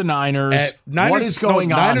 Where are the Niners? Niners what is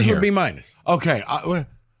going on Niners here? would be – okay.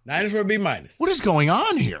 Niners would be –. What is going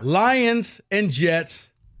on here? Lions and Jets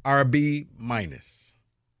are a B-.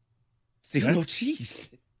 Still no Chiefs.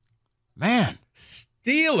 Man.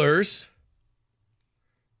 Steelers,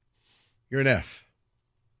 you're an F.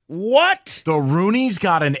 What? The Rooney's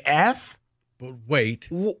got an F? But wait,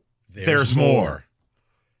 there's more.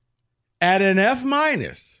 At an F-,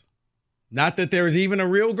 not that there is even a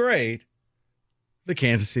real grade, the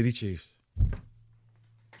Kansas City Chiefs.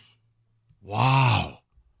 Wow.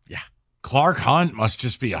 Yeah. Clark Hunt must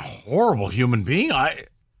just be a horrible human being.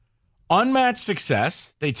 Unmatched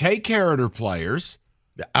success. They take care of their players.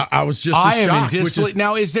 I was just shocked.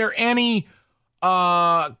 Now, is there any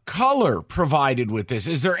color provided with this?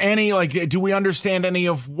 Is there any, do we understand any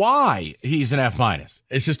of why he's an F-?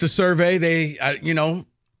 It's just a survey. They,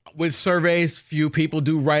 with surveys, few people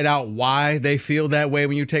do write out why they feel that way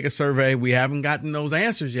when you take a survey. We haven't gotten those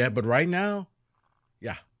answers yet, but right now,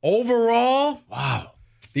 yeah. Overall, wow.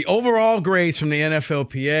 The overall grades from the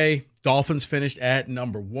NFLPA, Dolphins finished at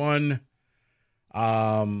number 1.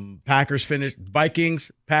 Packers finished,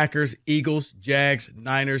 Vikings, Packers, Eagles, Jags,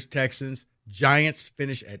 Niners, Texans, Giants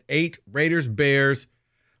finished at 8, Raiders, Bears,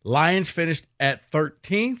 Lions finished at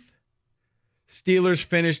 13th, Steelers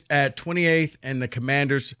finished at 28th, and the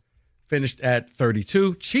Commanders finished at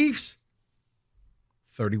 32. Chiefs,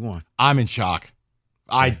 31. I'm in shock.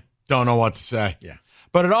 I don't know what to say. Yeah.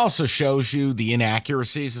 But it also shows you the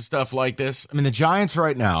inaccuracies of stuff like this. I mean, the Giants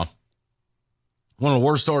right now, one of the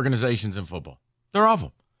worst organizations in football. They're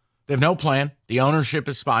awful. They have no plan. The ownership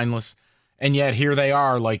is spineless. And yet here they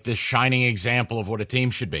are, like this shining example of what a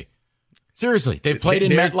team should be. Seriously, they've played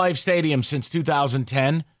in MetLife Stadium since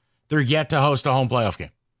 2010. They're yet to host a home playoff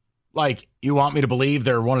game. Like, you want me to believe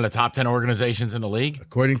they're one of the top 10 organizations in the league?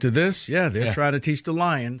 According to this, they're trying to teach the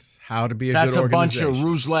Lions how to be a That's good organization.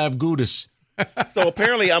 organization. That's a bunch of Ruzlav Gudis. So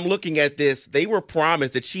apparently I'm looking at this.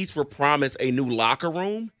 The Chiefs were promised a new locker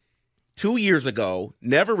room 2 years ago,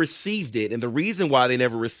 never received it. And the reason why they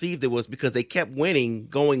never received it was because they kept winning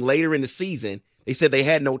going later in the season. They said they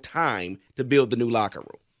had no time to build the new locker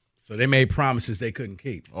room. So they made promises they couldn't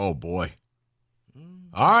keep. Oh, boy.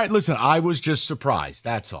 All right, listen, I was just surprised.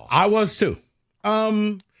 That's all. I was too.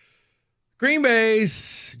 Green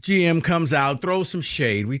Bay's GM comes out, throws some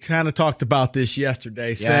shade. We kind of talked about this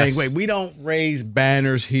yesterday, saying, wait, we don't raise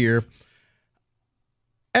banners here.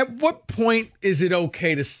 At what point is it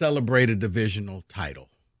okay to celebrate a divisional title?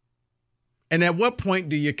 And at what point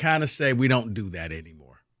do you kind of say we don't do that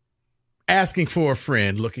anymore? Asking for a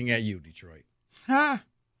friend, looking at you, Detroit.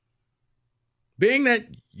 Being that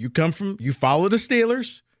you follow the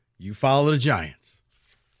Steelers, you follow the Giants.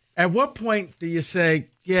 At what point do you say,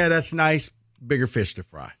 yeah, that's nice, bigger fish to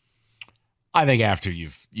fry? I think after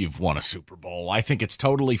you've won a Super Bowl, I think it's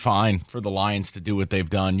totally fine for the Lions to do what they've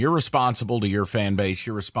done. You're responsible to your fan base.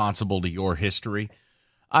 You're responsible to your history.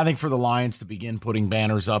 I think for the Lions to begin putting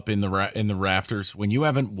banners up in the rafters when you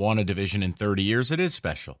haven't won a division in 30 years, it is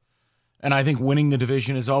special. And I think winning the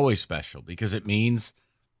division is always special because it means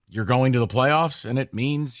you're going to the playoffs and it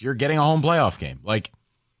means you're getting a home playoff game. Like,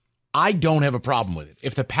 I don't have a problem with it.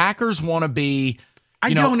 If the Packers want to be,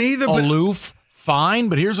 don't either, aloof, fine.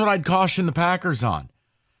 But here's what I'd caution the Packers on: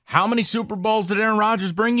 how many Super Bowls did Aaron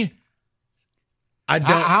Rodgers bring you?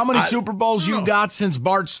 How many Super Bowls you got since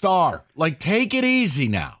Bart Starr? Like, take it easy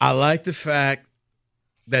now. I like the fact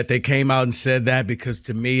that they came out and said that because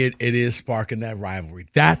to me it is sparking that rivalry.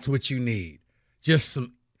 That's what you need. Just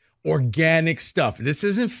some organic stuff. This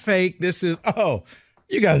isn't fake. This is,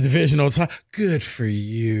 you got a divisional title. Good for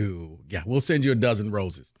you. Yeah, we'll send you a dozen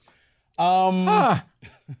roses. Let's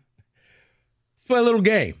play a little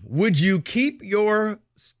game. Would you keep your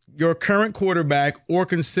current quarterback or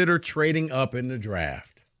consider trading up in the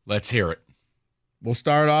draft? Let's hear it. We'll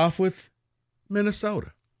start off with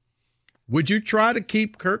Minnesota. Would you try to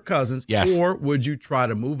keep Kirk Cousins? Yes. Or would you try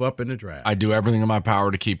to move up in the draft? I do everything in my power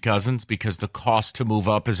to keep Cousins because the cost to move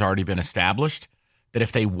up has already been established. That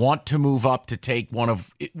if they want to move up to take one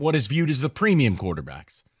of what is viewed as the premium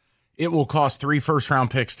quarterbacks, it will cost 3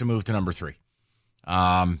 first-round picks to move to number 3.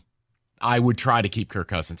 I would try to keep Kirk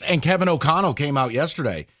Cousins. And Kevin O'Connell came out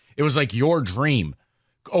yesterday. It was like your dream.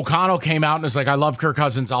 O'Connell came out and was like, I love Kirk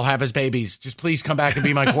Cousins. I'll have his babies. Just please come back and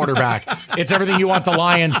be my quarterback. It's everything you want the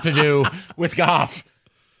Lions to do with Goff.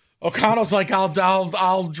 O'Connell's like, I'll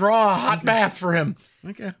draw a hot bath for him.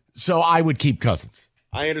 Okay. So I would keep Cousins.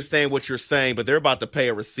 I understand what you're saying, but they're about to pay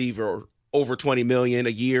a receiver over $20 million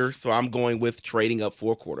a year, so I'm going with trading up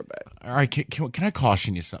for a quarterback. All right, can I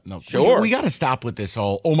caution you something? No, sure. We got to stop with this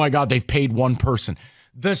whole, oh my God, they've paid one person.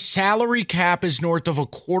 The salary cap is north of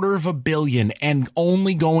 $250 million and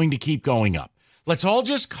only going to keep going up. Let's all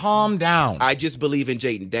just calm down. I just believe in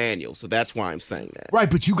Jaden Daniels, so that's why I'm saying that. Right,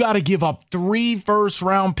 but you got to give up 3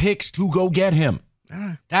 first-round picks to go get him.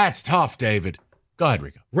 That's tough, David. Go ahead,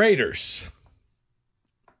 Rico. Raiders.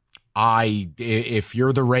 If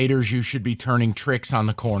you're the Raiders, you should be turning tricks on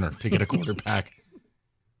the corner to get a quarterback.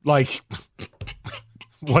 Like,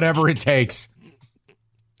 whatever it takes.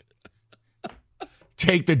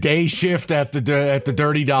 Take the day shift at the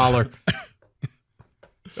Dirty Dollar.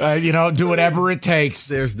 Do whatever it takes.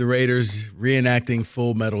 There's the Raiders reenacting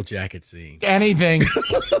Full Metal Jacket scene. Anything.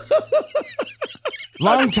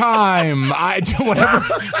 Long time.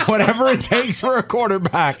 Whatever it takes for a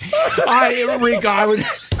quarterback. Rico, I would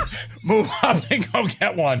move up and go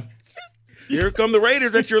get one. Here come the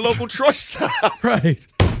Raiders at your local truck stop. Right.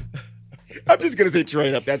 I'm just going to say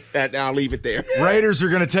trade up. That's that. I'll leave it there. Raiders are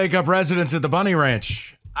going to take up residence at the Bunny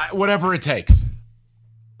Ranch. Whatever it takes.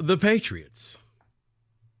 The Patriots.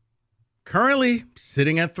 Currently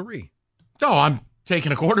sitting at 3. No, I'm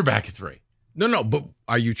taking a quarterback at 3. No, but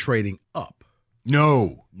are you trading up?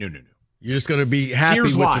 No. You're just going to be happy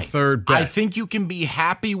with the third best. I think you can be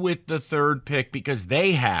happy with the third pick because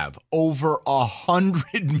they have over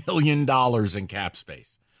 $100 million in cap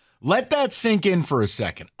space. Let that sink in for a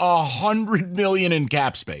second. $100 million in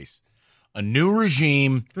cap space. A new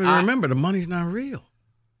regime. But remember, the money's not real.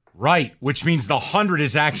 Right, which means the 100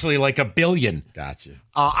 is actually like $1 billion. Gotcha.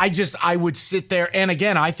 I would sit there, and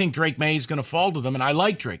again, I think Drake May is going to fall to them, and I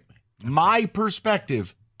like Drake May. My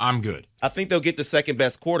perspective, I'm good. I think they'll get the second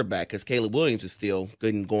best quarterback because Caleb Williams is still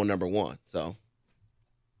good and going number 1. So.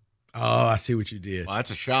 Oh, I see what you did. Well,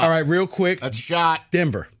 that's a shot. All right, real quick. That's a shot.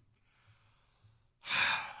 Denver.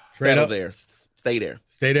 Settle there. Stay there.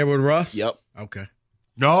 Stay there with Russ? Yep. Okay.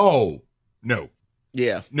 No.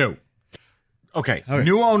 Yeah. No. Okay.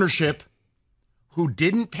 New ownership who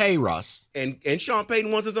didn't pay Russ. And Sean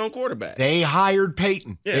Payton wants his own quarterback. They hired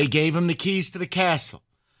Peyton. Yeah. They gave him the keys to the castle.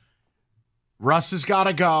 Russ has got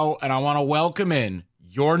to go, and I want to welcome in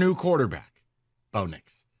your new quarterback, Bo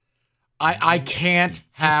Nix. I can't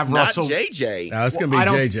have Russell. Not JJ. No, it's going to be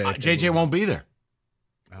JJ. JJ won't be there.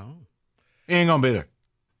 Oh. He ain't going to be there.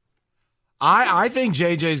 I think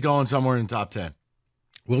JJ's going somewhere in the top 10.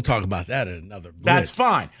 We'll talk about that in another blitz. That's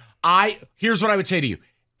fine. Here's what I would say to you.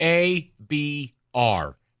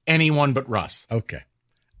 ABR. Anyone but Russ. Okay.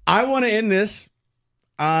 I want to end this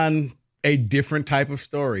on a different type of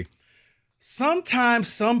story.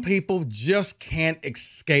 Sometimes some people just can't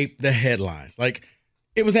escape the headlines. Like,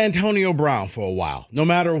 it was Antonio Brown for a while. No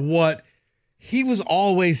matter what, he was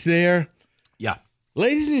always there. Yeah.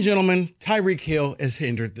 Ladies and gentlemen, Tyreek Hill has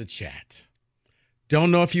entered the chat.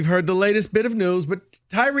 Don't know if you've heard the latest bit of news, but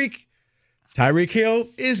Tyreek Hill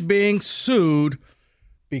is being sued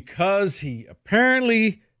because he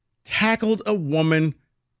apparently tackled a woman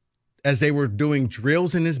as they were doing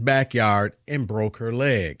drills in his backyard and broke her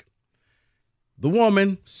leg. The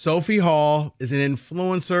woman, Sophie Hall, is an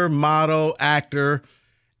influencer, model, actor,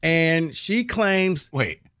 and she claims...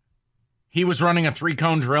 Wait, he was running a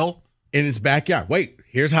 3-cone drill? In his backyard. Wait,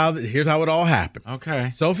 here's how it all happened. Okay.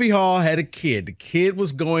 Sophie Hall had a kid. The kid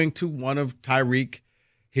was going to one of Tyreek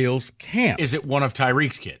Hill's camps. Is it one of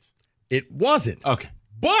Tyreek's kids? It wasn't. Okay.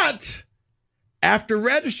 But after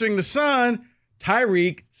registering the son,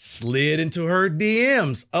 Tyreek slid into her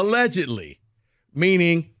DMs, allegedly,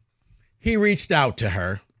 meaning he reached out to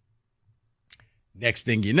her. Next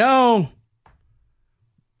thing you know,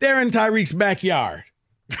 they're in Tyreek's backyard.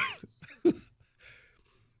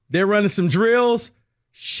 They're running some drills.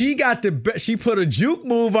 She put a juke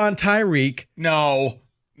move on Tyreek. No.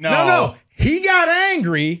 He got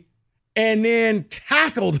angry and then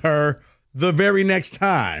tackled her the very next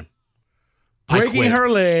time, breaking her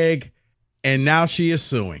leg, and now she is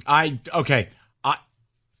suing. I'm done.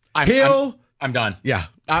 Yeah.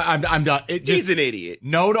 I'm done. He's an idiot.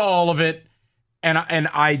 No to all of it.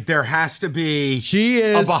 And there has to be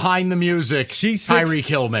a behind the music Tyreek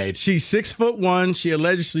Hill made. She's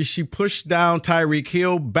 6'1". She pushed down Tyreek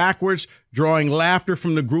Hill backwards, drawing laughter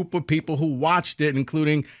from the group of people who watched it,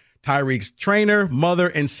 including Tyreek's trainer, mother,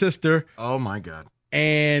 and sister. Oh my God.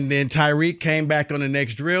 And then Tyreek came back on the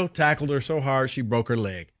next drill, tackled her so hard she broke her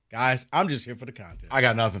leg. Guys, I'm just here for the content. I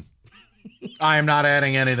got nothing. I am not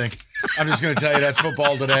adding anything. I'm just going to tell you that's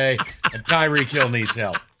football today, and Tyreek Hill needs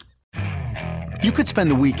help. You could spend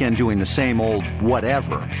the weekend doing the same old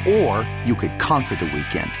whatever, or you could conquer the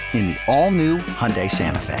weekend in the all-new Hyundai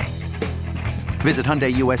Santa Fe. Visit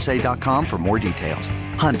HyundaiUSA.com for more details.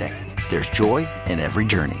 Hyundai, there's joy in every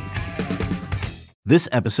journey. This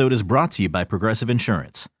episode is brought to you by Progressive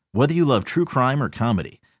Insurance. Whether you love true crime or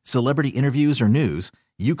comedy, celebrity interviews or news,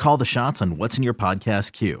 you call the shots on what's in your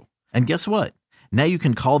podcast queue. And guess what? Now you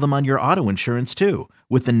can call them on your auto insurance too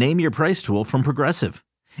with the Name Your Price tool from Progressive.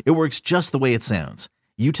 It works just the way it sounds.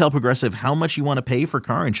 You tell Progressive how much you want to pay for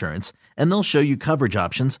car insurance, and they'll show you coverage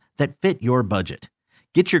options that fit your budget.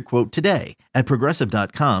 Get your quote today at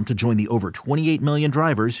Progressive.com to join the over 28 million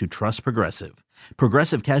drivers who trust Progressive.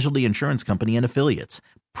 Progressive Casualty Insurance Company and Affiliates.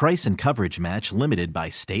 Price and coverage match limited by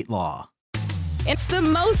state law. It's the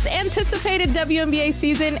most anticipated WNBA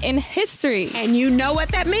season in history. And you know what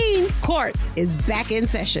that means. Court is back in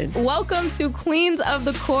session. Welcome to Queens of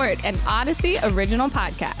the Court, an Odyssey original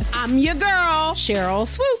podcast. I'm your girl, Cheryl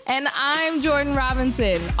Swoops. And I'm Jordan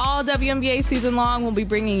Robinson. All WNBA season long, we'll be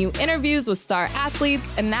bringing you interviews with star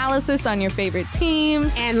athletes, analysis on your favorite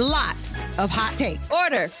teams, and lots of hot takes.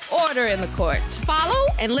 Order in the court. Follow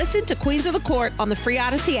and listen to Queens of the Court on the free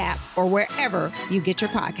Odyssey app or wherever you get your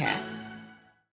podcasts.